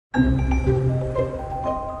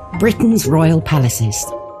Britain's royal palaces.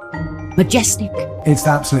 Majestic. It's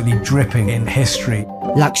absolutely dripping in history.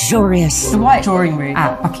 Luxurious. The White Drawing Room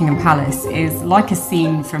at Buckingham Palace is like a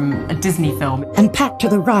scene from a Disney film. And packed to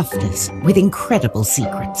the rafters with incredible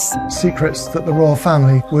secrets. Secrets that the royal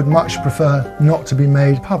family would much prefer not to be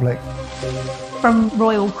made public. From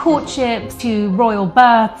royal courtships to royal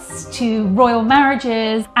births to royal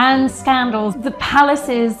marriages and scandals, the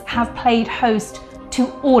palaces have played host to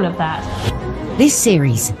all of that. This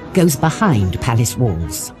series goes behind palace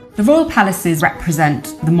walls. The royal palaces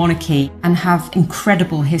represent the monarchy and have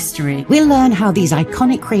incredible history. We'll learn how these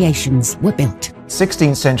iconic creations were built.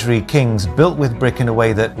 16th century kings built with brick in a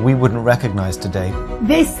way that we wouldn't recognise today.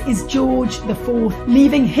 This is George IV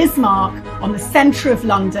leaving his mark on the centre of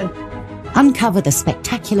London. Uncover the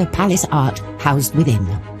spectacular palace art housed within.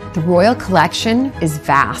 The royal collection is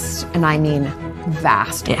vast, and I mean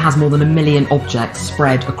vast. It has more than 1 million objects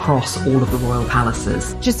spread across all of the royal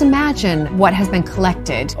palaces. Just imagine what has been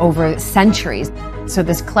collected over centuries. So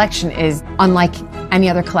this collection is unlike any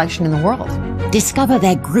other collection in the world. Discover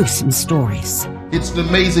their gruesome stories. It's an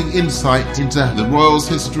amazing insight into the royals'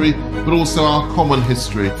 history, but also our common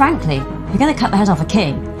history. Frankly, you're going to cut the head off a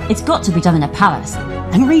king. It's got to be done in a palace.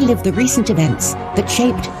 And relive the recent events that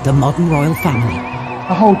shaped the modern royal family.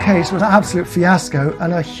 The whole case was an absolute fiasco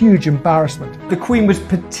and a huge embarrassment. The Queen was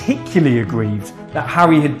particularly aggrieved that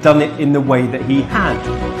Harry had done it in the way that he had.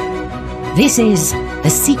 This is The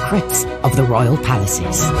Secrets of the Royal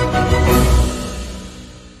Palaces.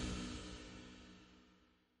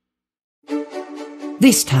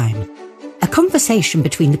 This time, a conversation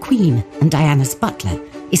between the Queen and Diana's butler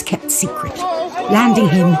is kept secret, landing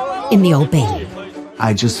him in the Old Bailey.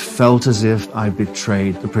 I just felt as if I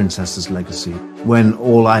betrayed the princess's legacy, when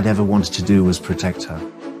all I'd ever wanted to do was protect her.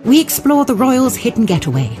 We explore the royals' hidden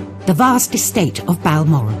getaway, the vast estate of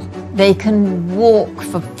Balmoral. They can walk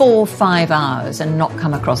for 4 or 5 hours and not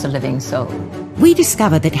come across a living soul. We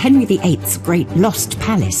discover that Henry VIII's great lost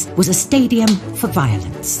palace was a stadium for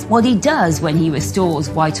violence. What he does when he restores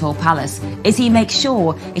Whitehall Palace is he makes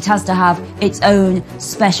sure it has to have its own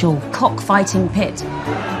special cockfighting pit.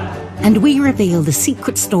 And we reveal the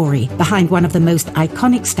secret story behind one of the most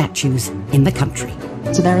iconic statues in the country.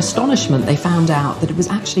 To their astonishment, they found out that it was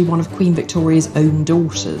actually one of Queen Victoria's own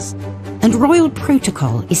daughters. And royal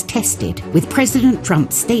protocol is tested with President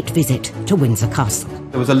Trump's state visit to Windsor Castle.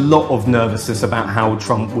 There was a lot of nervousness about how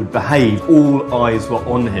Trump would behave. All eyes were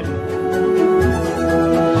on him.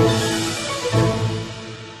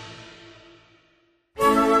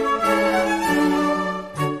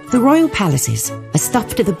 The royal palaces are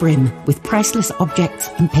stuffed to the brim with priceless objects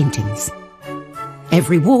and paintings.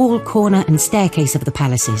 Every wall, corner and staircase of the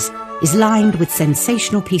palaces is lined with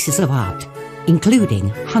sensational pieces of art, including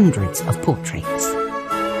hundreds of portraits.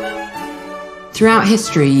 Throughout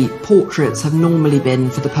history, portraits have normally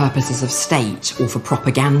been for the purposes of state or for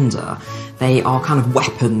propaganda. They are kind of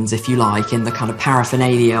weapons, if you like, in the kind of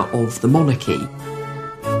paraphernalia of the monarchy.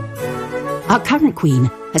 Our current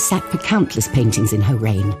queen has sat for countless paintings in her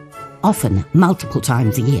reign, often multiple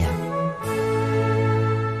times a year.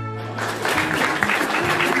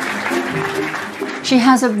 She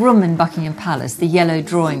has a room in Buckingham Palace, the Yellow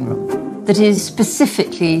Drawing Room, that is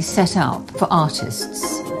specifically set up for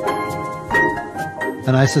artists.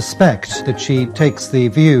 And I suspect that she takes the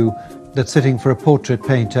view that sitting for a portrait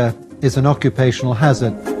painter is an occupational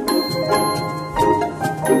hazard.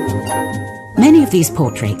 Many of these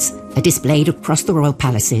portraits are displayed across the royal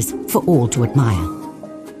palaces for all to admire.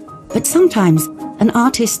 But sometimes an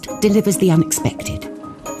artist delivers the unexpected.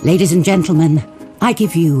 Ladies and gentlemen, I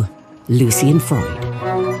give you Lucian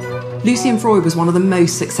Freud. Lucian Freud was one of the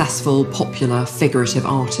most successful, popular, figurative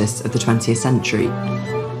artists of the 20th century.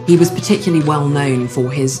 He was particularly well known for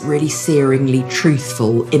his really searingly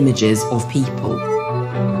truthful images of people.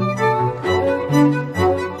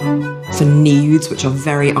 For nudes, which are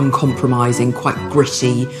very uncompromising, quite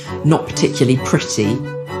gritty, not particularly pretty.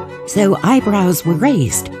 So eyebrows were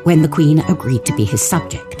raised when the Queen agreed to be his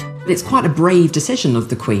subject. It's quite a brave decision of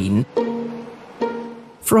the Queen.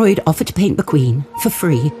 Freud offered to paint the Queen for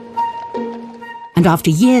free. And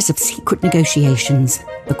after years of secret negotiations,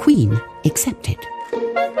 the Queen accepted.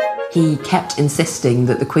 He kept insisting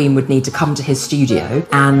that the Queen would need to come to his studio,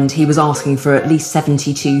 and he was asking for at least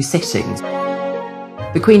 72 sittings.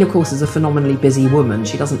 The Queen, of course, is a phenomenally busy woman.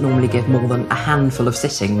 She doesn't normally give more than a handful of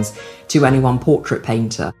sittings to any one portrait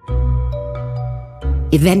painter.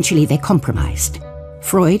 Eventually they compromised.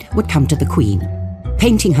 Freud would come to the Queen,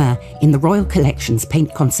 painting her in the Royal Collection's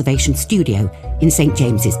Paint Conservation Studio in St.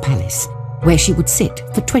 James's Palace, where she would sit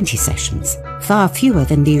for 20 sessions far fewer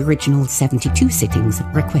than the original 72 sittings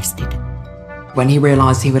requested. When he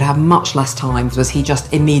realised he would have much less time, he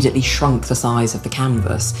just immediately shrunk the size of the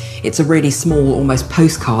canvas. It's a really small, almost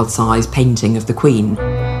postcard-sized painting of the Queen.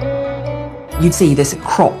 You'd see this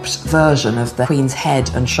cropped version of the Queen's head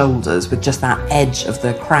and shoulders with just that edge of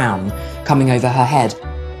the crown coming over her head.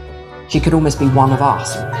 She could almost be one of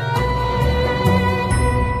us.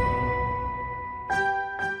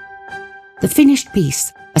 The finished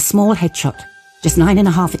piece, a small headshot, just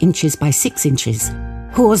 9.5 inches by 6 inches,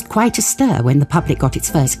 caused quite a stir when the public got its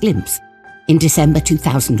first glimpse in December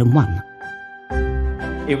 2001.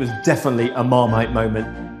 It was definitely a Marmite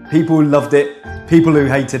moment. People who loved it, people who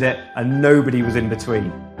hated it, and nobody was in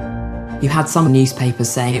between. You had some newspapers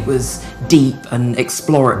saying it was deep and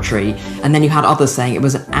exploratory, and then you had others saying it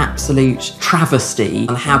was an absolute travesty,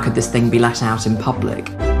 and how could this thing be let out in public?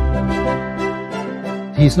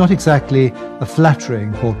 He's not exactly a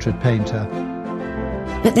flattering portrait painter.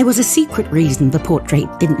 But there was a secret reason the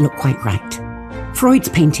portrait didn't look quite right. Freud's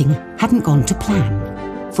painting hadn't gone to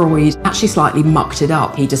plan. Freud actually slightly mucked it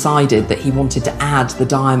up. He decided that he wanted to add the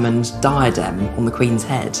diamond diadem on the Queen's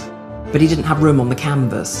head, but he didn't have room on the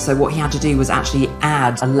canvas, so what he had to do was actually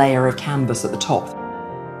add a layer of canvas at the top.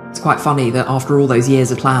 It's quite funny that after all those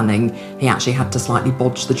years of planning, he actually had to slightly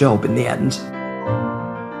bodge the job in the end.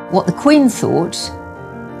 What the Queen thought,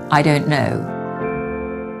 I don't know.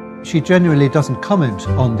 She genuinely doesn't comment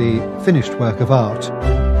on the finished work of art.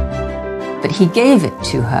 But he gave it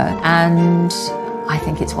to her, and I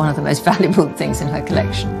think it's one of the most valuable things in her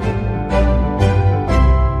collection.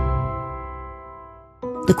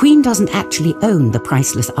 The Queen doesn't actually own the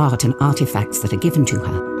priceless art and artifacts that are given to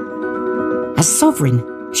her. As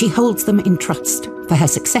sovereign, she holds them in trust for her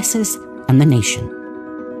successors and the nation.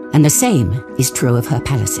 And the same is true of her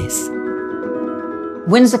palaces.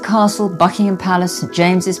 Windsor Castle, Buckingham Palace, St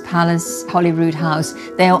James's Palace, Holyrood House,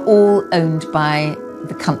 they are all owned by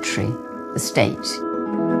the country, the state.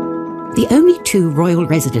 The only two royal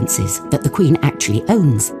residences that the Queen actually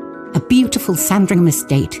owns are beautiful Sandringham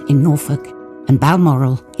Estate in Norfolk and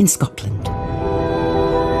Balmoral in Scotland.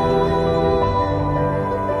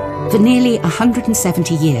 For nearly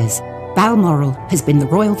 170 years, Balmoral has been the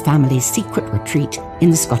royal family's secret retreat in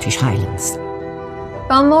the Scottish Highlands.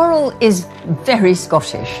 Balmoral is very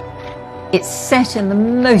Scottish. It's set in the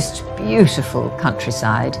most beautiful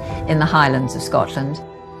countryside in the Highlands of Scotland.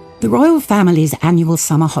 The royal family's annual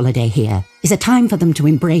summer holiday here is a time for them to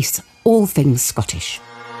embrace all things Scottish.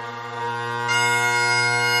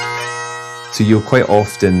 So you're quite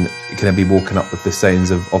often going to be woken up with the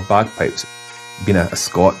sounds of bagpipes. Being a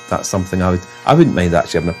Scot, that's something I wouldn't mind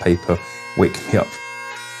actually having a piper wake me up.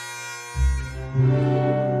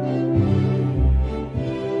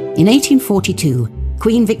 In 1842,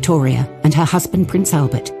 Queen Victoria and her husband Prince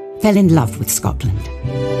Albert fell in love with Scotland.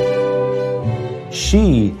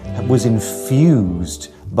 She was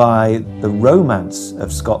infused by the romance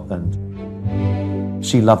of Scotland.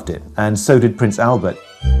 She loved it, and so did Prince Albert.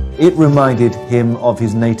 It reminded him of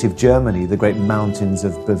his native Germany, the great mountains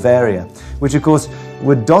of Bavaria, which of course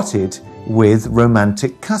were dotted with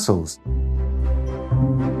romantic castles.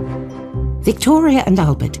 Victoria and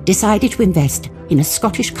Albert decided to invest in a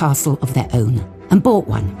Scottish castle of their own and bought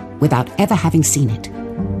one without ever having seen it.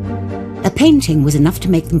 A painting was enough to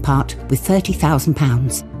make them part with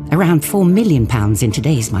 £30,000, around £4 million in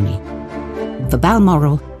today's money, for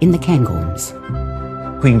Balmoral in the Cairngorms.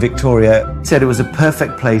 Queen Victoria said it was a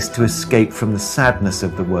perfect place to escape from the sadness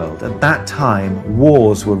of the world. At that time,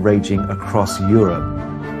 wars were raging across Europe.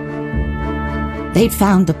 They'd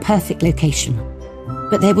found the perfect location,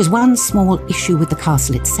 but there was one small issue with the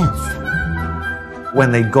castle itself.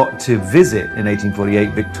 When they got to visit in 1848,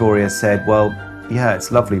 Victoria said, well, yeah,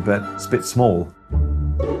 it's lovely, but it's a bit small.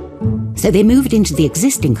 So they moved into the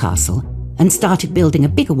existing castle and started building a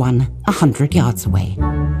bigger one 100 yards away.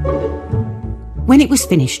 When it was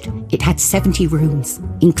finished, it had 70 rooms,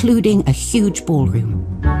 including a huge ballroom.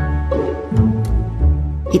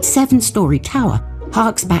 Its 7-storey tower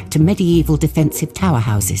harks back to medieval defensive tower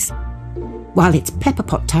houses, while its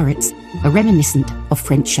pepperpot turrets are reminiscent of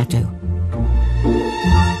French chateaux.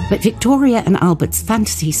 But Victoria and Albert's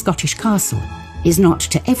fantasy Scottish castle is not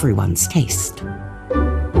to everyone's taste.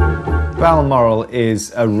 Balmoral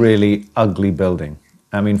is a really ugly building.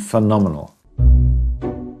 I mean, phenomenal.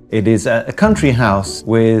 It is a country house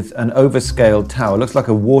with an overscaled tower. It looks like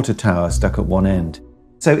a water tower stuck at one end.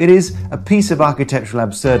 So it is a piece of architectural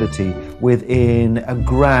absurdity within a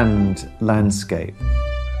grand landscape.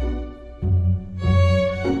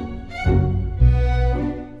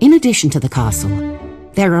 In addition to the castle,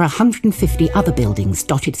 there are 150 other buildings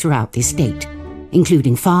dotted throughout the estate,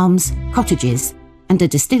 including farms, cottages, and a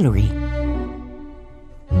distillery.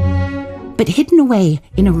 But hidden away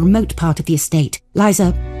in a remote part of the estate lies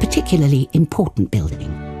a particularly important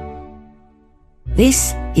building.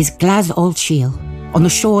 This is Glas Old Shiel, on the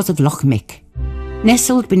shores of Loch Mick.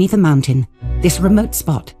 Nestled beneath a mountain, this remote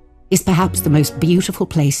spot is perhaps the most beautiful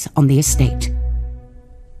place on the estate.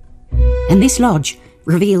 And this lodge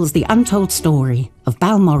reveals the untold story of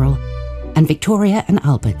Balmoral and Victoria and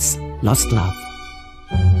Albert's lost love.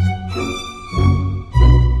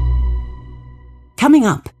 Coming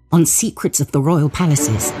up on Secrets of the Royal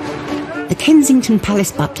Palaces, the Kensington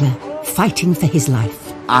Palace butler fighting for his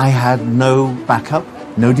life. I had no backup,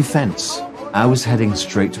 no defence. I was heading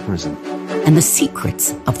straight to prison. And the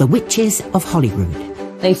secrets of the witches of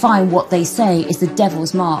Holyrood. They find what they say is the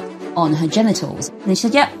devil's mark on her genitals. And she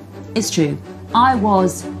said, yep, it's true. I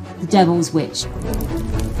was the devil's witch.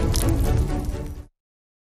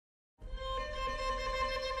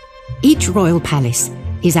 Each royal palace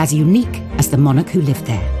is as unique as the monarch who lived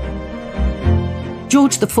there.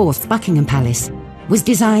 George IV's Buckingham Palace was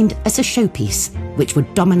designed as a showpiece which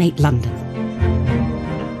would dominate London,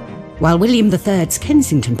 while William III's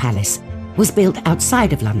Kensington Palace was built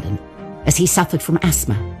outside of London as he suffered from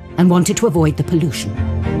asthma and wanted to avoid the pollution.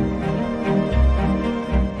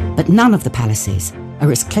 But none of the palaces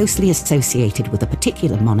are as closely associated with a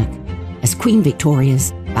particular monarch as Queen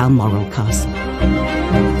Victoria's Balmoral Castle.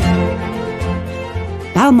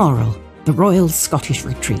 Balmoral, the Royal Scottish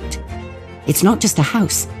Retreat. It's not just a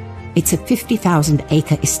house, it's a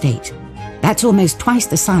 50,000-acre estate. That's almost twice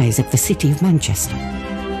the size of the city of Manchester.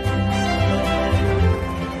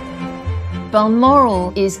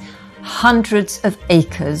 Balmoral is hundreds of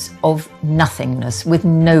acres of nothingness with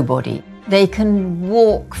nobody. They can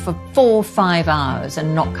walk for 4 or 5 hours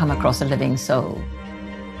and not come across a living soul.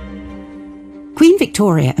 Queen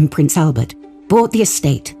Victoria and Prince Albert bought the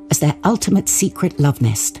estate as their ultimate secret love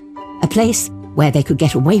nest, a place where they could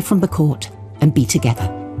get away from the court and be together.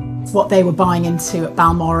 What they were buying into at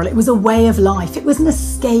Balmoral, it was a way of life. It was an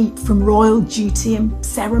escape from royal duty and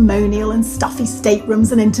ceremonial and stuffy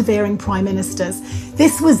staterooms and interfering prime ministers.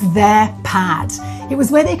 This was their pad. It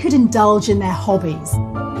was where they could indulge in their hobbies.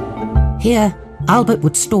 Here, Albert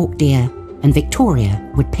would stalk deer and Victoria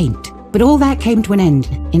would paint. But all that came to an end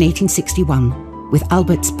in 1861 with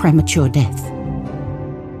Albert's premature death.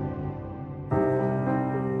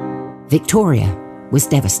 Victoria was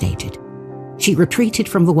devastated. She retreated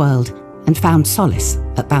from the world and found solace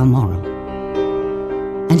at Balmoral.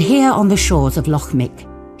 And here on the shores of Loch Mick,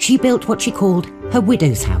 she built what she called her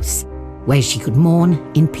widow's house, where she could mourn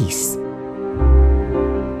in peace.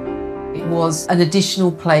 It was an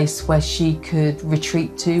additional place where she could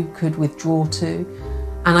retreat to, could withdraw to,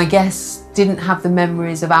 and I guess didn't have the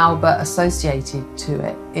memories of Albert associated to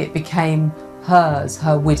it. It became hers,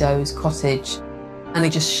 her widow's cottage. And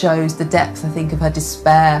it just shows the depth, I think, of her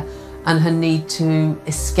despair and her need to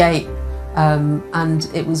escape. And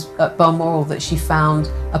it was at Balmoral that she found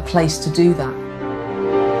a place to do that.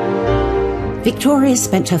 Victoria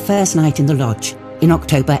spent her first night in the lodge in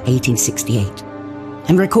October 1868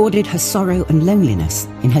 and recorded her sorrow and loneliness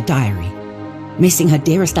in her diary, missing her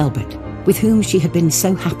dearest Albert, with whom she had been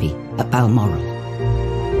so happy at Balmoral.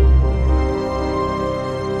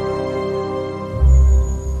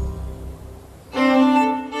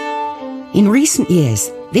 In recent years,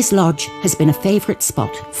 this lodge has been a favourite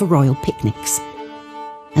spot for royal picnics.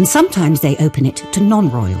 And sometimes they open it to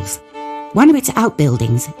non-royals. One of its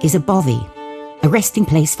outbuildings is a bothy, a resting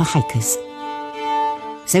place for hikers.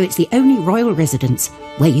 So it's the only royal residence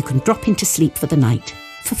where you can drop in to sleep for the night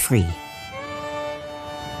for free.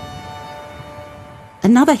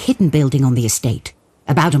 Another hidden building on the estate,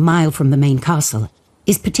 about a mile from the main castle,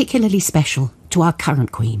 is particularly special to our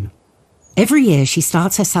current Queen. Every year she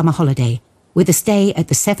starts her summer holiday with a stay at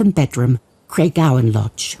the 7-bedroom Craiggowan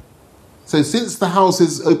Lodge. So since the house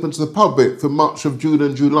is open to the public for much of June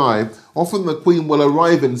and July, often the Queen will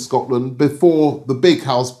arrive in Scotland before the big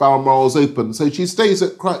house Balmoral is open. So she stays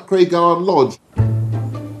at Craiggowan Lodge.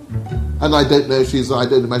 And I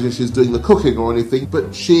don't imagine she's doing the cooking or anything,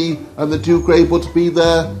 but she and the Duke are able to be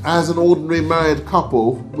there as an ordinary married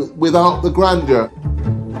couple without the grandeur.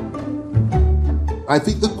 I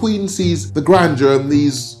think the Queen sees the grandeur in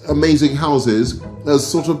these amazing houses as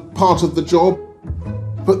sort of part of the job.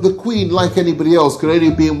 But the Queen, like anybody else, can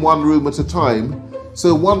only be in one room at a time.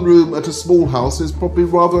 So one room at a small house is probably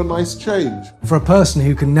rather a nice change. For a person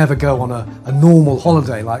who can never go on a normal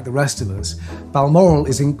holiday like the rest of us, Balmoral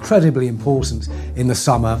is incredibly important in the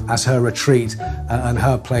summer as her retreat and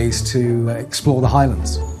her place to explore the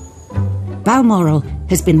Highlands. Balmoral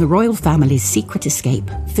has been the royal family's secret escape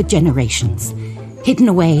for generations. hidden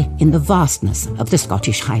away in the vastness of the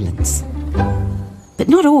Scottish Highlands. But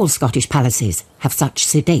not all Scottish palaces have such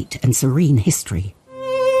sedate and serene history.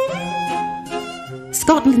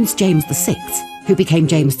 Scotland's James VI, who became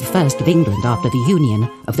James I of England after the union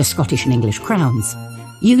of the Scottish and English crowns,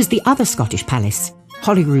 used the other Scottish palace,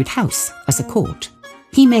 Holyrood House, as a court.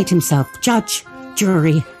 He made himself judge,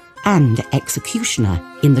 jury, and executioner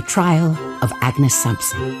in the trial of Agnes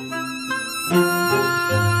Sampson.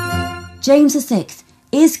 James VI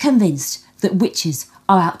is convinced that witches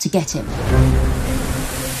are out to get him.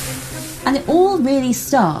 And it all really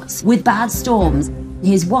starts with bad storms.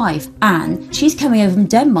 His wife, Anne, she's coming over from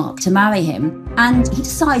Denmark to marry him, and he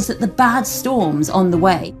decides that the bad storms on the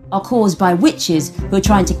way are caused by witches who are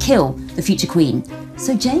trying to kill the future queen.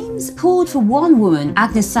 So James called for one woman,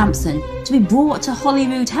 Agnes Sampson, to be brought to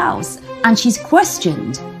Holyrood House, and she's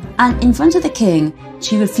questioned. And in front of the king,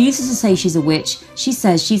 she refuses to say she's a witch. She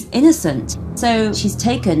says she's innocent. So she's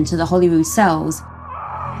taken to the Holyrood cells.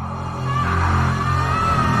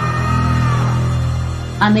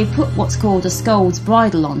 And they put what's called a scold's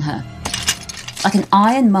bridle on her, like an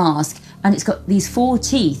iron mask, and it's got these 4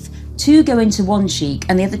 teeth. 2 go into one cheek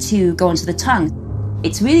and the other 2 go onto the tongue.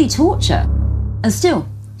 It's really torture. And still,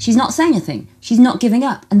 she's not saying anything. She's not giving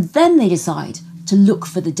up. And then they decide to look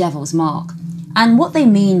for the devil's mark. And what they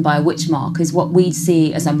mean by a witch mark is what we'd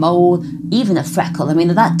see as a mole, even a freckle. I mean,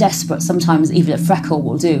 they're that desperate, sometimes even a freckle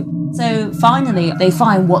will do. So finally, they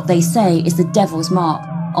find what they say is the devil's mark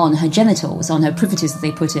on her genitals, on her privities, as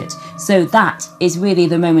they put it. So that is really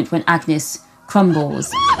the moment when Agnes crumbles.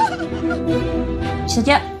 She said,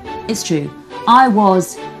 yep, it's true. I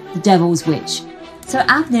was the devil's witch. So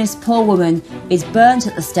Agnes, poor woman, is burnt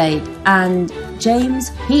at the stake, and James,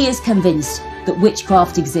 he is convinced that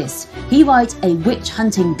witchcraft exists. He writes a witch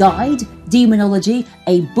hunting guide, demonology,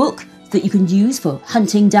 a book that you can use for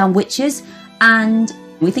hunting down witches, and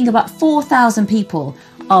we think about 4,000 people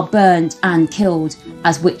are burned and killed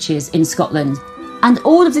as witches in Scotland. And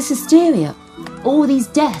all of this hysteria, all these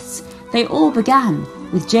deaths, they all began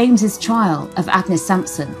with James's trial of Agnes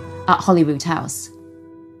Sampson at Holyrood House.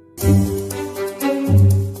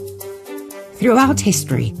 Throughout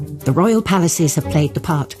history, the royal palaces have played the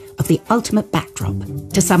part of the ultimate backdrop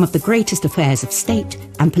to some of the greatest affairs of state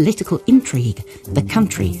and political intrigue the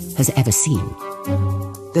country has ever seen.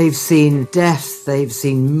 They've seen death, they've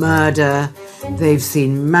seen murder, they've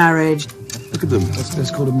seen marriage. Look at them,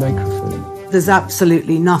 that's called a microphone. There's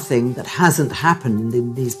absolutely nothing that hasn't happened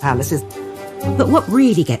in these palaces. But what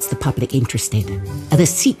really gets the public interested are the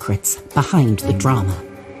secrets behind the drama.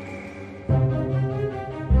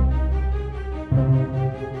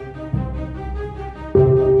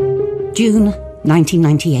 June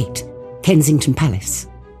 1998, Kensington Palace.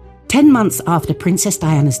 10 months after Princess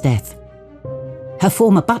Diana's death, her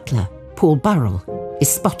former butler, Paul Burrell,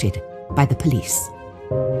 is spotted by the police.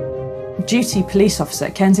 Duty police officer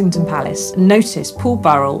at Kensington Palace noticed Paul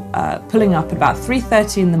Burrell pulling up at about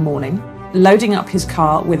 3:30 in the morning, loading up his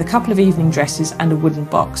car with a couple of evening dresses and a wooden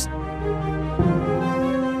box.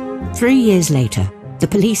 3 years later, the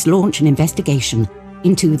police launch an investigation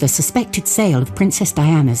into the suspected sale of Princess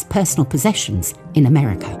Diana's personal possessions in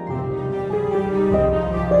America.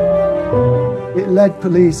 It led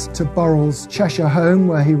police to Burrell's Cheshire home,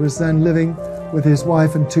 where he was then living with his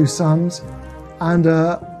wife and 2 sons, and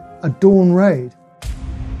a dawn raid.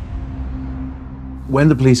 When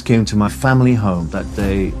the police came to my family home that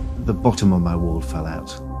day, the bottom of my world fell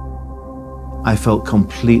out. I felt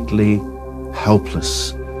completely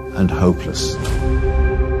helpless and hopeless.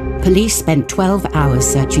 Police spent 12 hours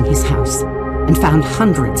searching his house and found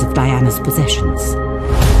hundreds of Diana's possessions.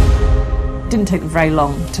 It didn't take very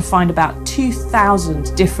long to find about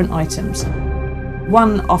 2,000 different items.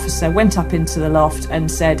 One officer went up into the loft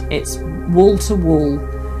and said, it's wall-to-wall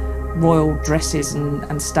royal dresses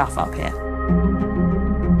and stuff up here.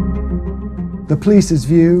 The police's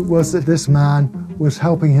view was that this man was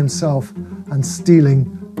helping himself and stealing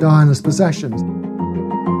Diana's possessions.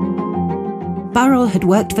 Burrell had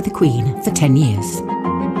worked for the Queen for 10 years.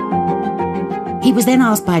 He was then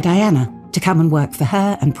asked by Diana to come and work for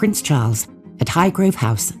her and Prince Charles at Highgrove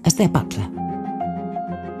House as their butler.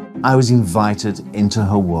 I was invited into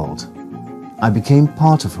her world. I became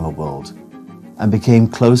part of her world and became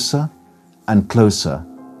closer and closer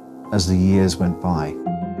as the years went by.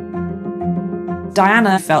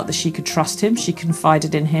 Diana felt that she could trust him, she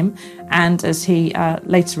confided in him, and as he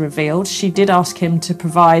later revealed, she did ask him to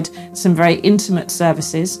provide some very intimate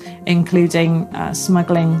services, including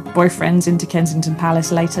smuggling boyfriends into Kensington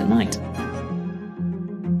Palace late at night.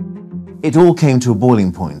 It all came to a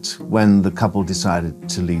boiling point when the couple decided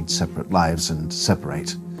to lead separate lives and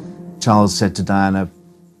separate. Charles said to Diana,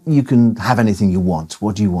 "You can have anything you want.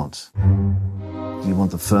 What do you want? Do you want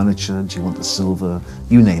the furniture? Do you want the silver?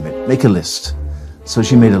 You name it. Make a list." So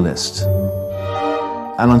she made a list.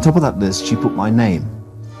 And on top of that list, she put my name.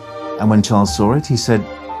 And when Charles saw it, he said,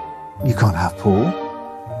 "You can't have Paul.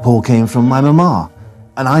 Paul came from my mama,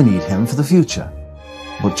 and I need him for the future."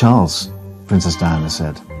 "But Charles," Princess Diana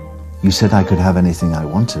said, "you said I could have anything I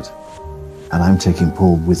wanted. And I'm taking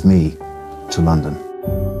Paul with me to London."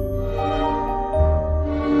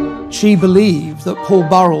 She believed that Paul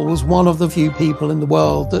Burrell was one of the few people in the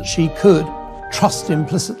world that she could trust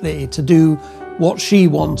implicitly to do what she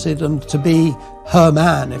wanted and to be her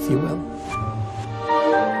man, if you will.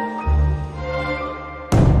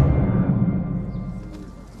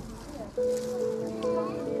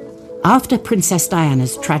 After Princess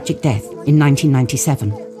Diana's tragic death in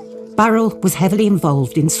 1997, Burrell was heavily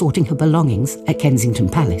involved in sorting her belongings at Kensington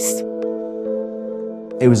Palace.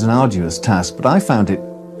 It was an arduous task, but I found it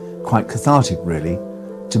quite cathartic, really,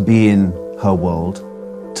 to be in her world,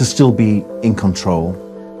 to still be in control,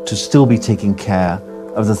 to still be taking care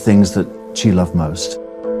of the things that she loved most.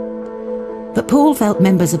 But Paul felt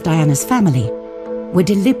members of Diana's family were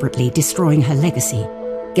deliberately destroying her legacy,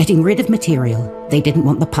 getting rid of material they didn't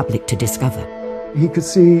want the public to discover. He could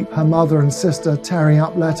see her mother and sister tearing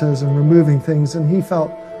up letters and removing things, and he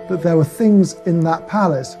felt that there were things in that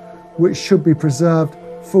palace which should be preserved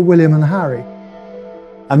for William and Harry.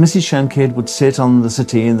 And Mrs. Shankid would sit on the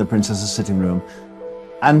settee in the princess's sitting room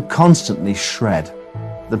and constantly shred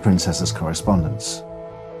the princess's correspondence.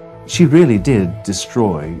 She really did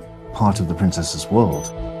destroy part of the princess's world.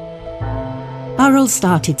 Burrell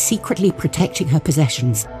started secretly protecting her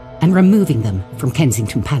possessions and removing them from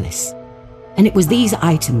Kensington Palace. And it was these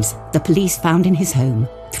items the police found in his home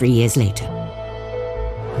 3 years later.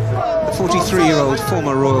 The 43-year-old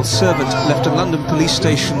former royal servant left a London police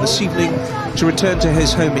station this evening to return to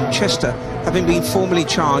his home in Chester, having been formally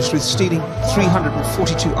charged with stealing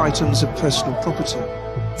 342 items of personal property.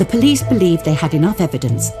 The police believed they had enough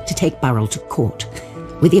evidence to take Burrell to court,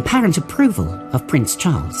 with the apparent approval of Prince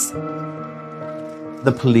Charles.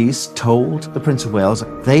 The police told the Prince of Wales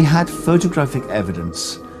they had photographic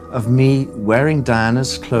evidence of me wearing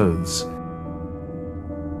Diana's clothes.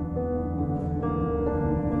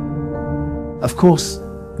 Of course,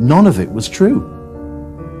 none of it was true.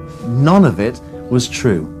 None of it was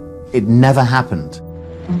true. It never happened.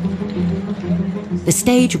 The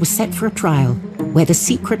stage was set for a trial where the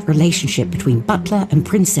secret relationship between butler and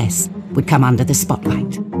princess would come under the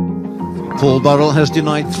spotlight. Paul Burrell has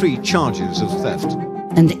denied 3 charges of theft.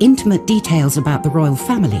 And intimate details about the royal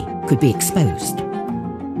family could be exposed.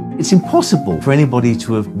 It's impossible for anybody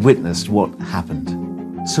to have witnessed what happened.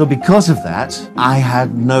 So because of that, I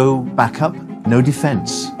had no backup, no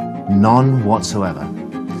defense, none whatsoever.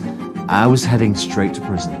 I was heading straight to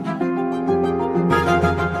prison.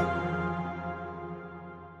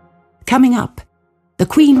 Coming up, the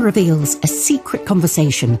Queen reveals a secret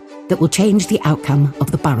conversation that will change the outcome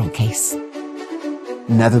of the Burrell case.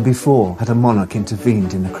 Never before had a monarch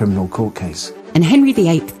intervened in a criminal court case. And Henry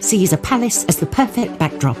VIII sees a palace as the perfect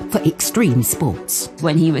backdrop for extreme sports.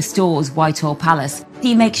 When he restores Whitehall Palace,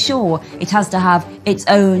 he makes sure it has to have its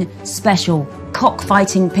own special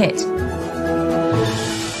cockfighting pit.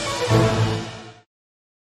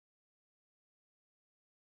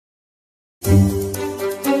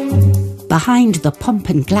 Behind the pomp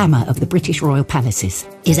and glamour of the British royal palaces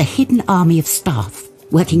is a hidden army of staff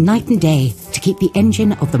working night and day to keep the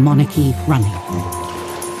engine of the monarchy running.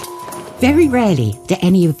 Very rarely do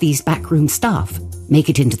any of these backroom staff make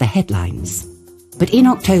it into the headlines. But in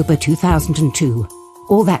October 2002,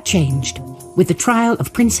 all that changed with the trial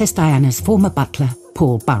of Princess Diana's former butler,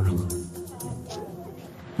 Paul Burrell.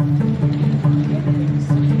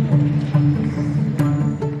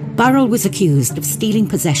 Burrell was accused of stealing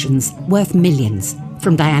possessions worth millions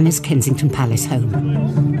from Diana's Kensington Palace home.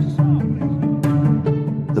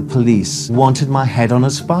 The police wanted my head on a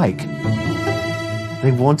spike.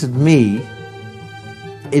 They wanted me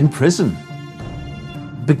in prison,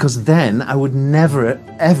 because then I would never,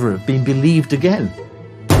 ever have been believed again.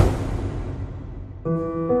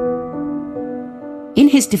 In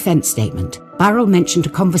his defence statement, Burrell mentioned a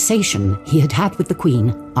conversation he had had with the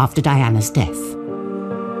Queen after Diana's death.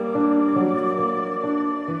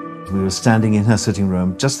 We were standing in her sitting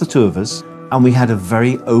room, just the two of us, and we had a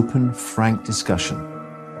very open, frank discussion.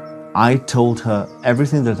 I told her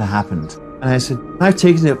everything that had happened, and I said, I've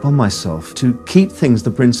taken it upon myself to keep things the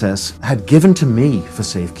princess had given to me for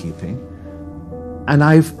safekeeping, and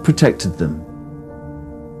I've protected them.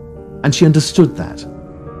 And she understood that.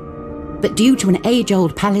 But due to an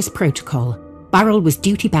age-old palace protocol, Burrell was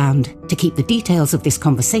duty-bound to keep the details of this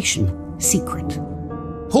conversation secret.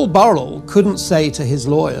 Paul Burrell couldn't say to his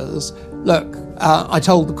lawyers, look, I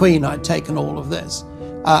told the Queen I'd taken all of this.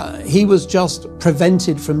 He was just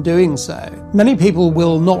prevented from doing so. Many people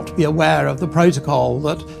will not be aware of the protocol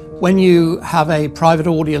that when you have a private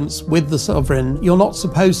audience with the sovereign, you're not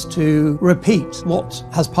supposed to repeat what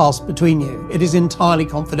has passed between you. It is entirely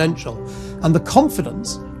confidential, and the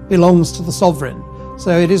confidence belongs to the sovereign.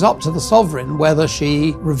 So it is up to the sovereign whether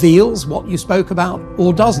she reveals what you spoke about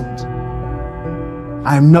or doesn't.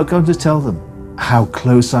 I'm not going to tell them how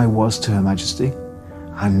close I was to Her Majesty.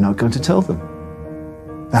 I'm not going to tell them.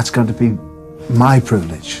 That's going to be my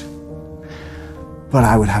privilege. But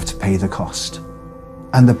I would have to pay the cost.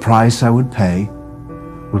 And the price I would pay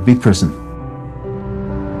would be prison.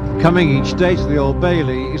 Coming each day to the Old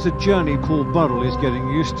Bailey is a journey Paul Burrell is getting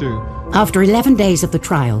used to. After 11 days of the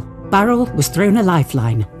trial, Burrell was thrown a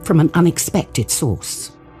lifeline from an unexpected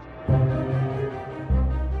source.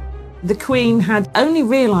 The Queen had only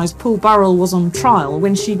realised Paul Burrell was on trial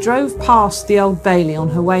when she drove past the Old Bailey on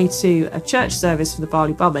her way to a church service for the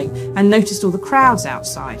Barley Bombing and noticed all the crowds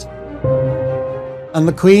outside. And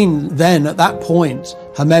the Queen then, at that point,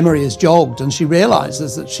 her memory is jogged and she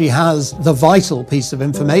realises that she has the vital piece of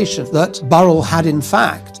information that Burrell had in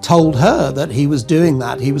fact told her that he was doing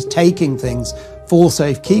that. He was taking things for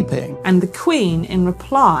safekeeping. And the Queen, in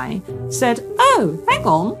reply, said, oh, hang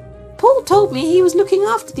on, Paul told me he was looking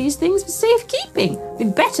after these things for safekeeping.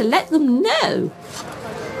 We'd better let them know.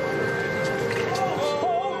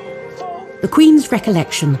 The Queen's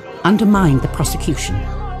recollection undermined the prosecution.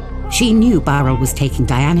 She knew Burrell was taking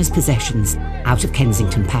Diana's possessions out of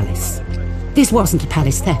Kensington Palace. This wasn't a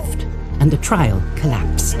palace theft, and the trial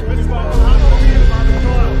collapsed.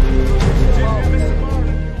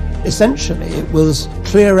 Essentially, it was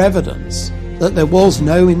clear evidence that there was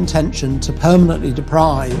no intention to permanently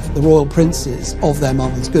deprive the royal princes of their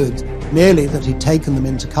mother's goods, merely that he'd taken them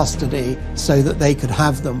into custody so that they could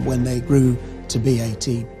have them when they grew to be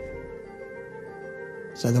 18.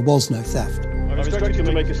 So there was no theft. I'm expecting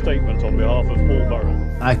to make a statement on behalf of Paul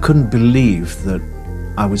Burrell. I couldn't believe that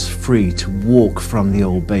I was free to walk from the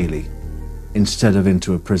Old Bailey instead of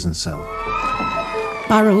into a prison cell.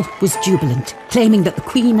 Burrell was jubilant, claiming that the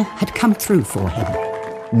Queen had come through for him.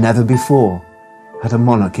 Never before had a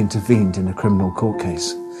monarch intervened in a criminal court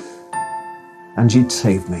case. And she'd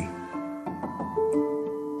saved me.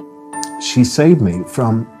 She saved me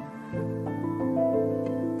from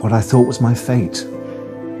what I thought was my fate.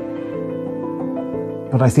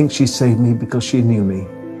 But I think she saved me because she knew me.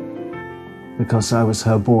 Because I was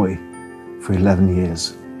her boy for 11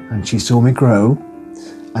 years. And she saw me grow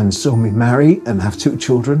and saw me marry and have 2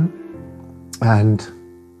 children. And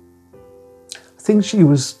I think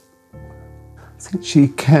she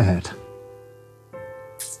cared.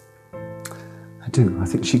 I do, I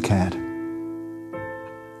think she cared.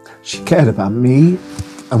 She cared about me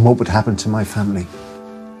and what would happen to my family.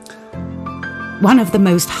 One of the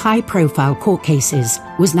most high-profile court cases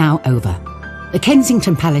was now over. The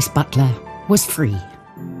Kensington Palace butler was free.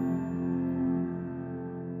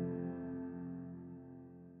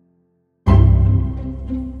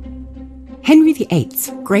 Henry VIII's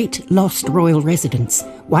great lost royal residence,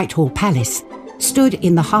 Whitehall Palace, stood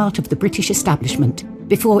in the heart of the British establishment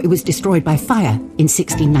before it was destroyed by fire in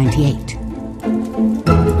 1698.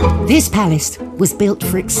 This palace was built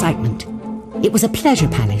for excitement. It was a pleasure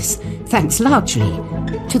palace, thanks largely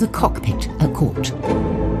to the cockpit at court.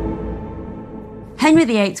 Henry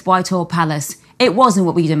VIII's Whitehall Palace. It wasn't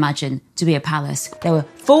what we'd imagine to be a palace. There were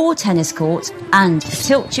 4 tennis courts and a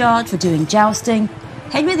tilt yard for doing jousting.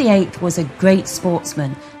 Henry VIII was a great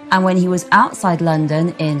sportsman, and when he was outside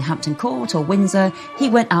London in Hampton Court or Windsor, he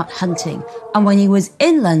went out hunting. And when he was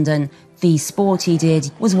in London, the sport he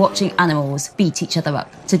did was watching animals beat each other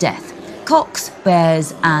up to death. Cocks,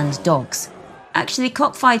 bears and dogs. Actually,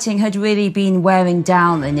 cockfighting had really been wearing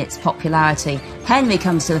down in its popularity. Henry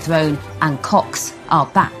comes to the throne and cocks are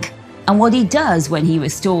back. And what he does when he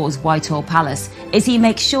restores Whitehall Palace is he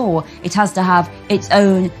makes sure it has to have its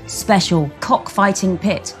own special cockfighting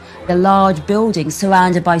pit, the large building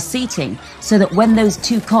surrounded by seating, so that when those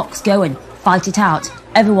 2 cocks go and fight it out,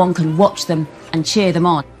 everyone can watch them and cheer them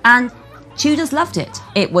on. And Tudors loved it.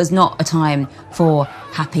 It was not a time for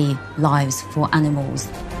happy lives for animals.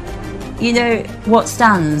 You know what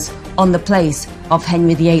stands on the place of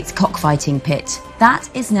Henry VIII's cockfighting pit? That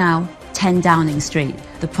is now 10 Downing Street,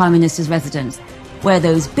 the Prime Minister's residence, where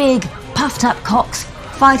those big, puffed-up cocks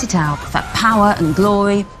fight it out for power and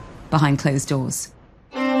glory behind closed doors.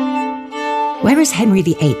 Whereas Henry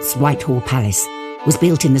VIII's Whitehall Palace was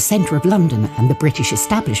built in the centre of London and the British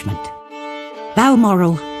establishment,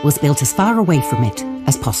 Balmoral was built as far away from it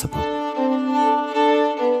as possible.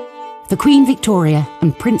 For Queen Victoria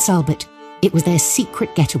and Prince Albert, it was their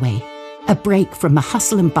secret getaway, a break from the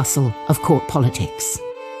hustle and bustle of court politics.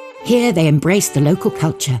 Here they embraced the local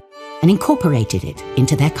culture and incorporated it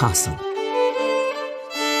into their castle.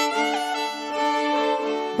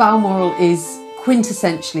 Balmoral is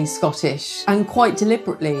quintessentially Scottish, and quite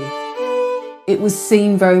deliberately. It was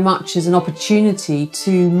seen very much as an opportunity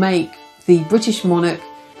to make the British monarch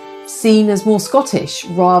seen as more Scottish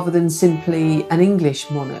rather than simply an English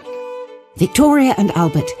monarch. Victoria and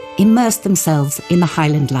Albert immersed themselves in the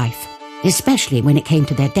Highland life, especially when it came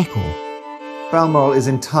to their decor. Balmoral is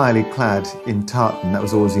entirely clad in tartan. That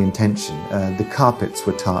was always the intention. The carpets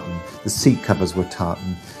were tartan, the seat covers were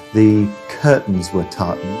tartan, the curtains were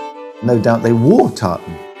tartan. No doubt they wore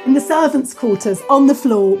tartan. In the servants' quarters, on the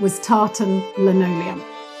floor was tartan linoleum.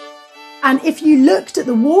 And if you looked at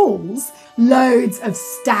the walls, loads of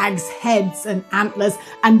stags' heads and antlers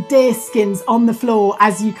and deer skins on the floor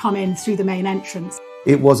as you come in through the main entrance.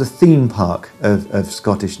 It was a theme park of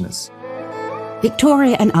Scottishness.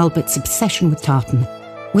 Victoria and Albert's obsession with tartan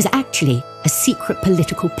was actually a secret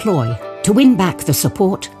political ploy to win back the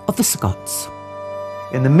support of the Scots.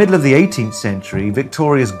 In the middle of the 18th century,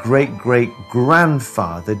 Victoria's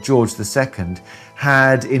great-great-grandfather, George II,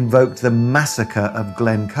 had invoked the massacre of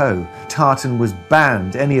Glencoe. Tartan was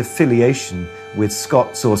banned. Any affiliation with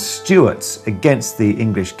Scots or Stuarts against the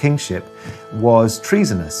English kingship was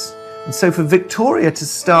treasonous. And so for Victoria to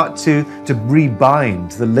start to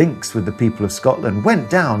rebind the links with the people of Scotland went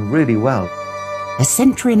down really well. A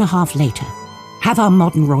century and a half later, have our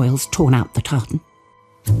modern royals torn out the tartan?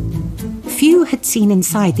 Few had seen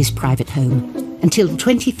inside this private home until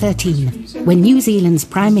 2013, when New Zealand's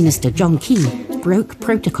Prime Minister John Key broke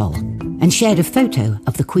protocol and shared a photo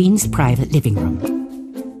of the Queen's private living room.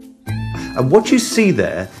 And what you see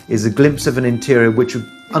there is a glimpse of an interior which was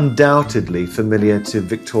undoubtedly familiar to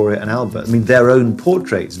Victoria and Albert. I mean, their own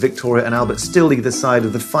portraits, Victoria and Albert, still either side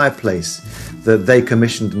of the fireplace that they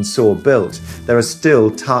commissioned and saw built. There are still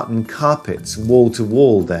tartan carpets wall to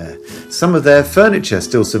wall there. Some of their furniture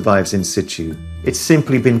still survives in situ. It's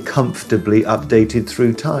simply been comfortably updated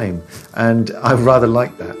through time, and I rather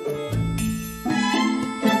like that.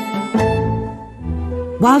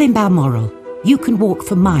 While in Balmoral, you can walk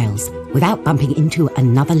for miles without bumping into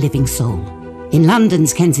another living soul. In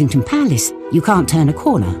London's Kensington Palace, you can't turn a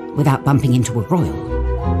corner without bumping into a royal.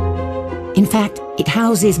 In fact, it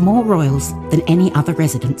houses more royals than any other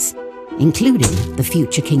residence, including the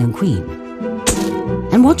future King and Queen.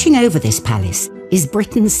 And watching over this palace is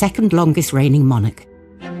Britain's second longest reigning monarch,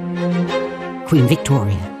 Queen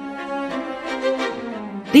Victoria.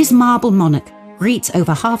 This marble monarch greets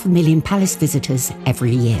over 500,000 palace visitors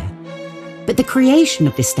every year. But the creation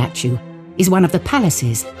of this statue is one of the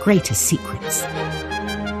palace's greatest secrets.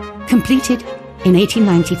 Completed in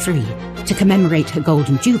 1893 to commemorate her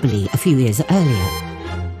Golden Jubilee a few years earlier,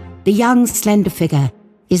 the young, slender figure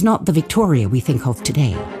is not the Victoria we think of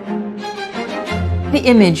today. The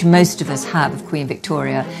image most of us have of Queen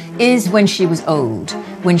Victoria is when she was old,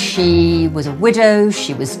 when she was a widow,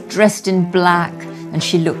 she was dressed in black, and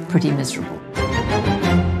she looked pretty miserable.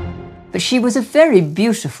 But she was a very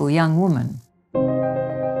beautiful young woman.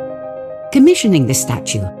 Commissioning this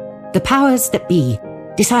statue, the powers that be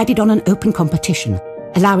decided on an open competition,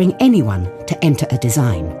 allowing anyone to enter a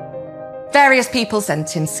design. Various people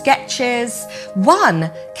sent in sketches. One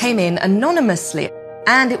came in anonymously,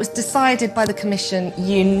 and it was decided by the commission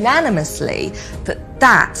unanimously that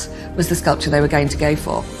that was the sculpture they were going to go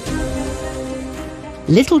for.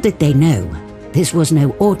 Little did they know, this was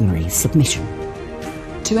no ordinary submission.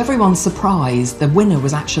 To everyone's surprise, the winner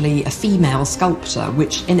was actually a female sculptor,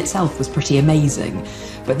 which in itself was pretty amazing.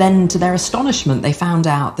 But then, to their astonishment, they found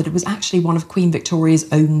out that it was actually one of Queen Victoria's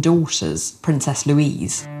own daughters, Princess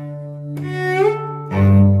Louise.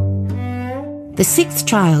 The sixth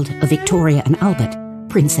child of Victoria and Albert,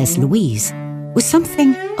 Princess Louise, was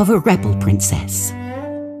something of a rebel princess.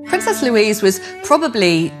 Princess Louise was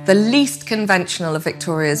probably the least conventional of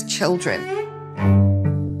Victoria's children.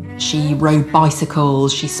 She rode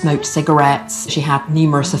bicycles, she smoked cigarettes, she had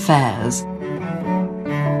numerous affairs.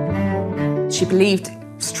 She believed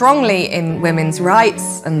strongly in women's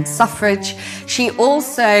rights and suffrage. She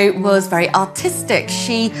also was very artistic.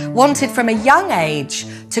 She wanted from a young age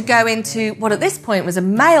to go into what at this point was a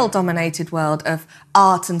male-dominated world of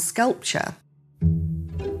art and sculpture.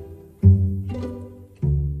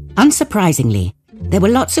 Unsurprisingly, there were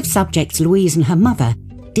lots of subjects Louise and her mother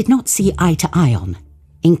did not see eye to eye on,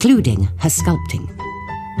 including her sculpting.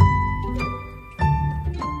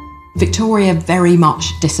 Victoria very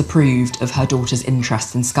much disapproved of her daughter's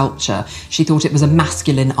interest in sculpture. She thought it was a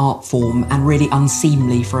masculine art form and really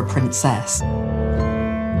unseemly for a princess.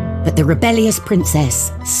 But the rebellious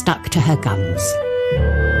princess stuck to her guns.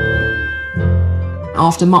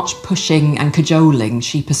 After much pushing and cajoling,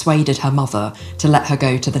 she persuaded her mother to let her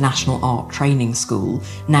go to the National Art Training School,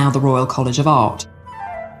 now the Royal College of Art.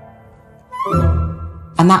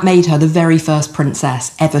 And that made her the very first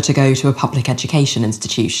princess ever to go to a public education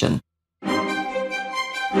institution.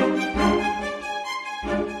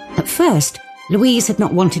 At first, Louise had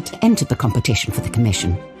not wanted to enter the competition for the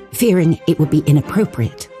commission, fearing it would be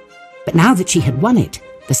inappropriate. But now that she had won it,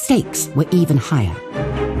 the stakes were even higher.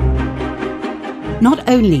 Not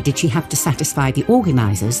only did she have to satisfy the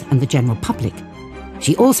organisers and the general public,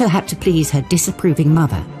 she also had to please her disapproving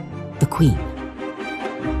mother, the Queen.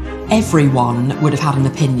 Everyone would have had an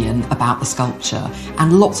opinion about the sculpture,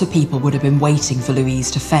 and lots of people would have been waiting for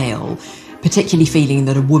Louise to fail, particularly feeling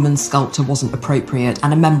that a woman sculptor wasn't appropriate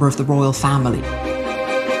and a member of the royal family.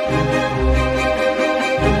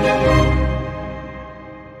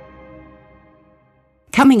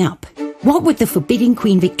 Coming up, what would the forbidding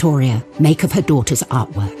Queen Victoria make of her daughter's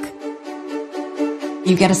artwork?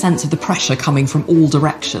 You get a sense of the pressure coming from all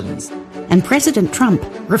directions. And President Trump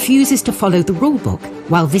refuses to follow the rulebook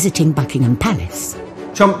while visiting Buckingham Palace.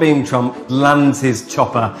 Trump being Trump lands his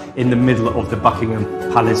chopper in the middle of the Buckingham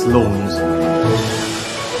Palace lawns.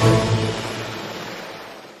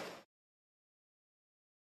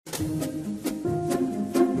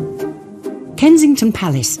 Kensington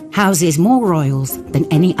Palace houses more royals than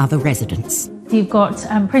any other residence. You've got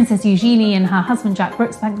Princess Eugenie and her husband Jack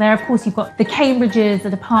Brooks back there. Of course, you've got the Cambridges, the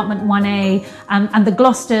Department 1A, and the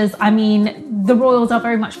Gloucesters. I mean, the royals are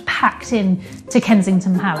very much packed in to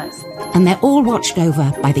Kensington Palace. And they're all watched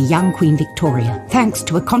over by the young Queen Victoria, thanks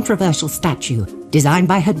to a controversial statue designed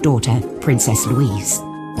by her daughter, Princess Louise.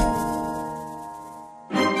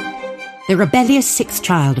 The rebellious sixth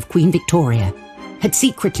child of Queen Victoria had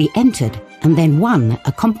secretly entered and then won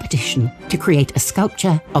a competition to create a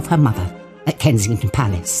sculpture of her mother at Kensington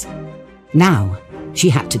Palace. Now, she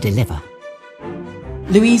had to deliver.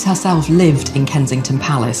 Louise herself lived in Kensington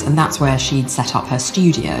Palace, and that's where she'd set up her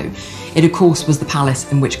studio. It, of course, was the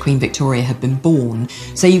palace in which Queen Victoria had been born,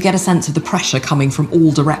 so you get a sense of the pressure coming from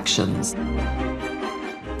all directions.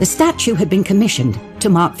 The statue had been commissioned to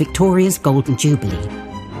mark Victoria's Golden Jubilee.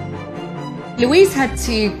 Louise had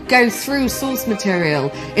to go through source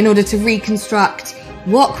material in order to reconstruct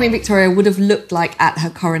what Queen Victoria would have looked like at her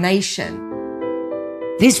coronation.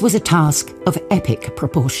 This was a task of epic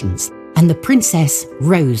proportions, and the princess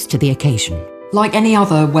rose to the occasion. Like any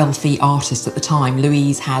other wealthy artist at the time,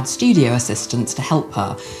 Louise had studio assistants to help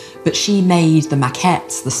her, but she made the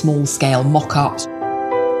maquettes, the small-scale mock-ups.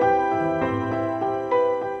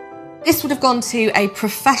 This would have gone to a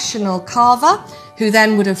professional carver, who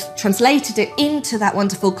then would have translated it into that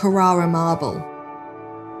wonderful Carrara marble.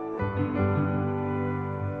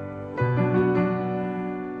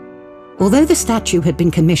 Although the statue had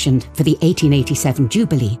been commissioned for the 1887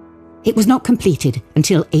 Jubilee, it was not completed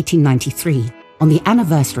until 1893, on the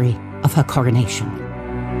anniversary of her coronation.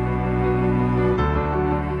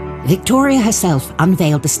 Victoria herself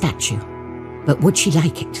unveiled the statue, but would she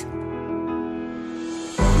like it?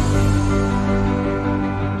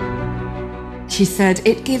 She said,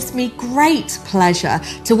 "It gives me great pleasure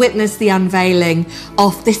to witness the unveiling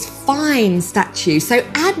of this fine statue, so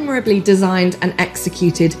admirably designed and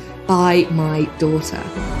executed by my daughter."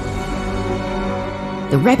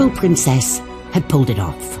 The rebel princess had pulled it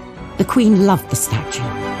off. The Queen loved the statue.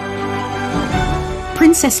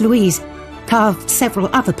 Princess Louise carved several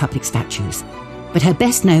other public statues, but her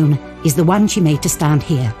best known is the one she made to stand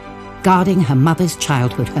here, guarding her mother's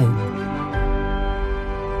childhood home.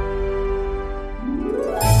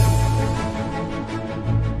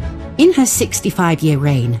 In her 65-year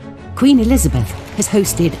reign, Queen Elizabeth has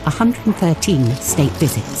hosted 113 state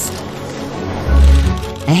visits.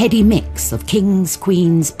 A heady mix of kings,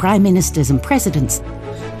 queens, prime ministers and presidents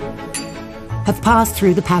have passed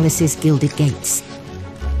through the palace's gilded gates,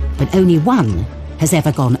 but only one has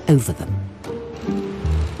ever gone over them.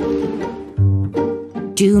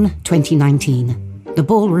 June 2019, the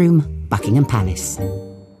Ballroom, Buckingham Palace.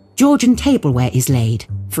 Georgian tableware is laid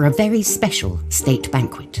for a very special state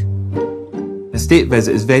banquet. A state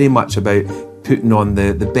visit is very much about putting on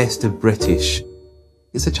the best of British.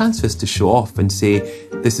 It's a chance for us to show off and say,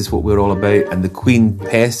 this is what we're all about, and the Queen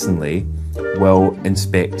personally will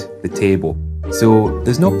inspect the table. So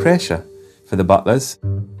there's no pressure for the butlers.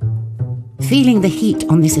 Feeling the heat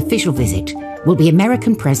on this official visit will be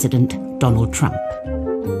American President Donald Trump.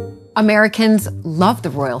 Americans love the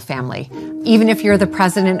royal family. Even if you're the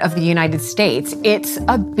President of the United States, it's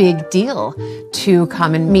a big deal to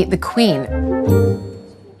come and meet the Queen.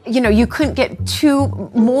 You know, you couldn't get two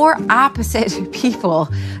more opposite people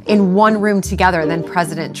in one room together than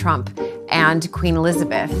President Trump and Queen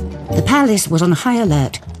Elizabeth. The palace was on high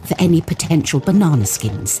alert for any potential banana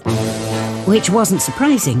skins, which wasn't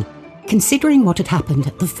surprising, considering what had happened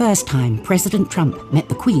the first time President Trump met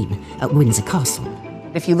the Queen at Windsor Castle.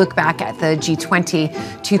 If you look back at the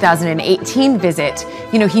G20 2018 visit,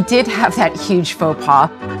 you know, he did have that huge faux pas.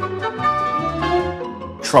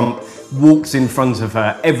 Trump walks in front of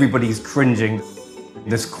her, everybody's cringing.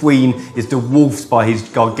 This Queen is dwarfed by his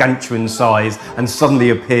gargantuan size and suddenly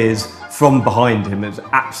appears from behind him. It's an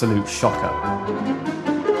absolute shocker.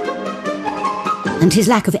 And his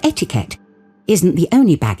lack of etiquette isn't the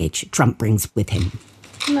only baggage Trump brings with him.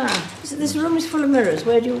 No, this room is full of mirrors.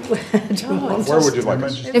 Where would you like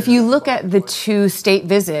us? If you look at the two state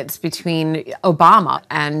visits between Obama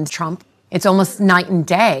and Trump, it's almost night and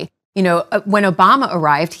day. You know, when Obama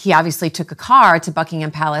arrived, he obviously took a car to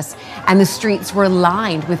Buckingham Palace, and the streets were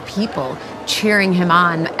lined with people cheering him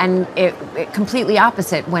on. And it completely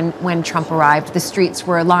opposite when Trump arrived. The streets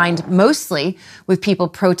were lined mostly with people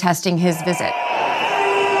protesting his visit.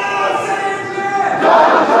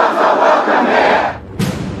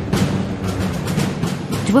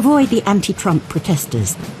 To avoid the anti-Trump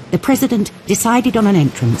protesters, the president decided on an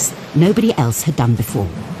entrance nobody else had done before.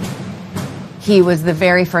 He was the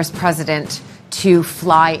very first president to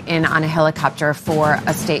fly in on a helicopter for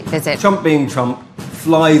a state visit. Trump being Trump,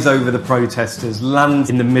 flies over the protesters, lands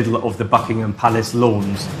in the middle of the Buckingham Palace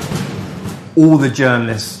lawns. All the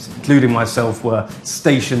journalists, including myself, were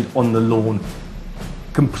stationed on the lawn.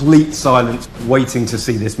 Complete silence, waiting to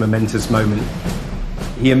see this momentous moment.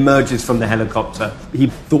 He emerges from the helicopter. He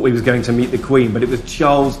thought he was going to meet the Queen, but it was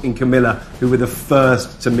Charles and Camilla who were the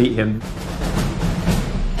first to meet him.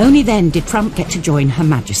 Only then did Trump get to join Her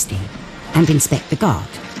Majesty and inspect the guard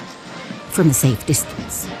from a safe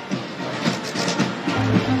distance.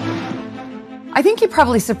 I think he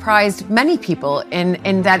probably surprised many people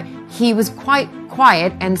in that he was quite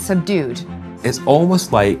quiet and subdued. It's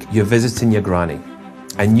almost like you're visiting your granny.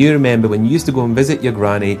 And you remember when you used to go and visit your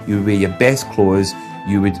granny, you would wear your best clothes,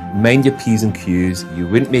 you would mind your P's and Q's, you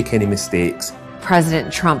wouldn't make any mistakes.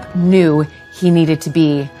 President Trump knew he needed to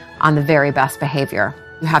be on the very best behavior.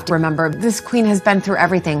 You have to remember, this Queen has been through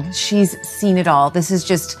everything. She's seen it all. This is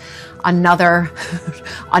just another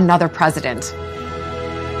president.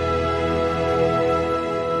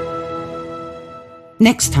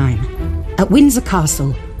 Next time, at Windsor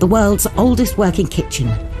Castle, the world's oldest working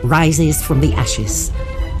kitchen rises from the ashes.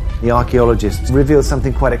 The archaeologists revealed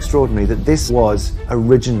something quite extraordinary, that this was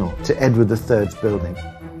original to Edward III's building.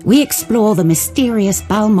 We explore the mysterious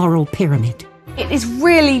Balmoral pyramid. It is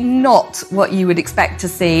really not what you would expect to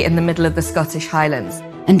see in the middle of the Scottish Highlands.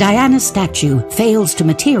 And Diana's statue fails to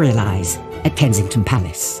materialise at Kensington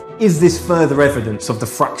Palace. Is this further evidence of the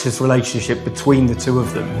fractious relationship between the two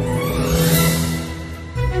of them?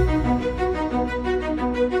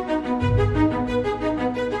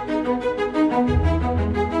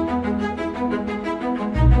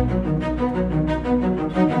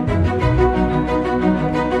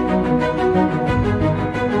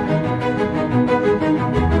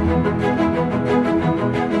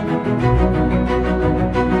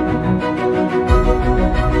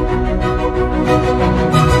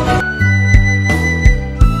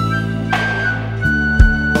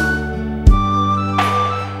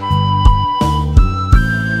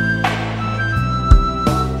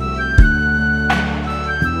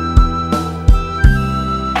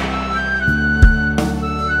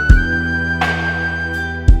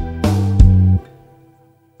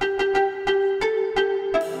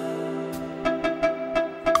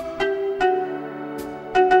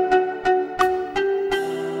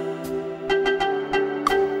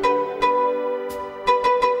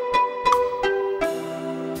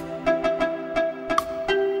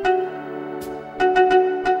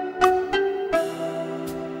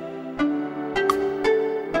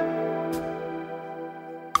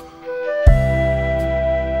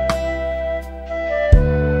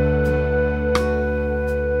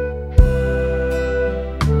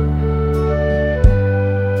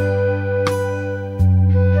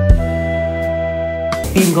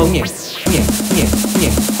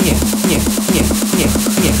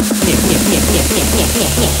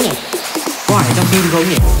 Có ở trong phim không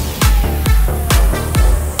nhỉ?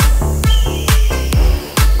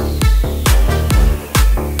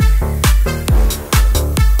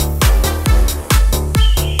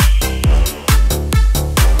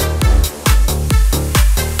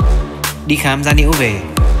 Đi khám da liễu về,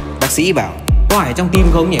 bác sĩ bảo có ải trong tim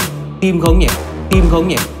không nhỉ? Tim không nhỉ? Tim không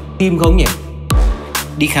nhỉ? Tim không nhỉ?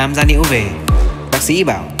 Đi khám da liễu về, bác sĩ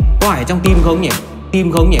bảo có ải trong tim không nhỉ?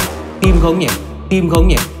 Tim không nhỉ? Tim không nhỉ? Tim không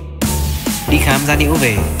nhỉ? Đi khám da liễu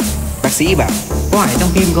về, bác sĩ bảo có ải trong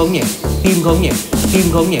tim không nhỉ? Tim không nhỉ? Tim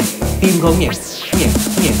không nhỉ? Tim không nhỉ? Nhỉ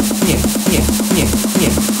nhỉ nhỉ nhỉ nhỉ nhỉ nhỉ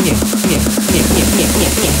nhỉ nhỉ nhỉ nhỉ nhỉ nhỉ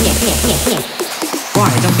nhỉ nhỉ. Có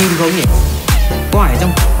ải trong tim không nhỉ? Có ải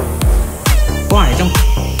trong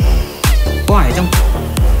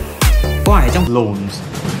lawns.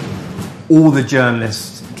 All the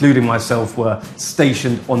journalists, including myself, were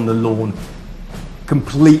stationed on the lawn.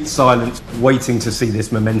 Complete silence, waiting to see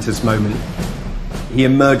this momentous moment. He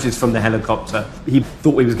emerges from the helicopter. He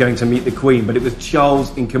thought he was going to meet the Queen, but it was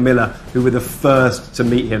Charles and Camilla who were the first to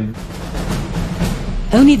meet him.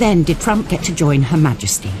 Only then did Trump get to join Her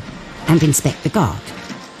Majesty and inspect the guard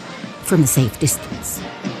from a safe distance.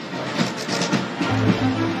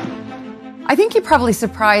 I think he probably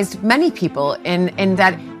surprised many people in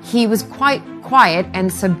that he was quite quiet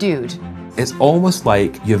and subdued. It's almost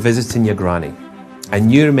like you're visiting your granny.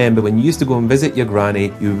 And you remember when you used to go and visit your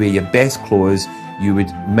granny, you would wear your best clothes, you would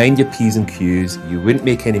mind your P's and Q's, you wouldn't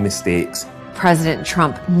make any mistakes. President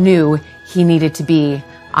Trump knew he needed to be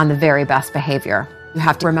on the very best behavior. You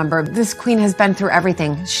have to remember, this Queen has been through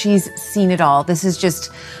everything. She's seen it all. This is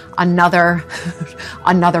just another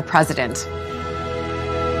president.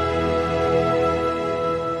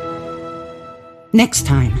 Next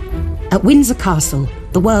time, at Windsor Castle,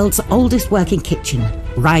 the world's oldest working kitchen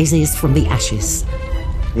rises from the ashes.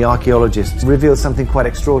 The archaeologists revealed something quite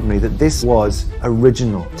extraordinary, that this was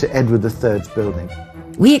original to Edward III's building.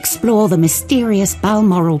 We explore the mysterious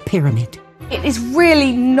Balmoral pyramid. It is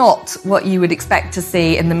really not what you would expect to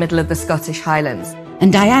see in the middle of the Scottish Highlands.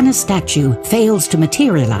 And Diana's statue fails to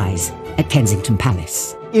materialise at Kensington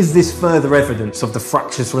Palace. Is this further evidence of the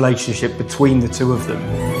fractious relationship between the two of them?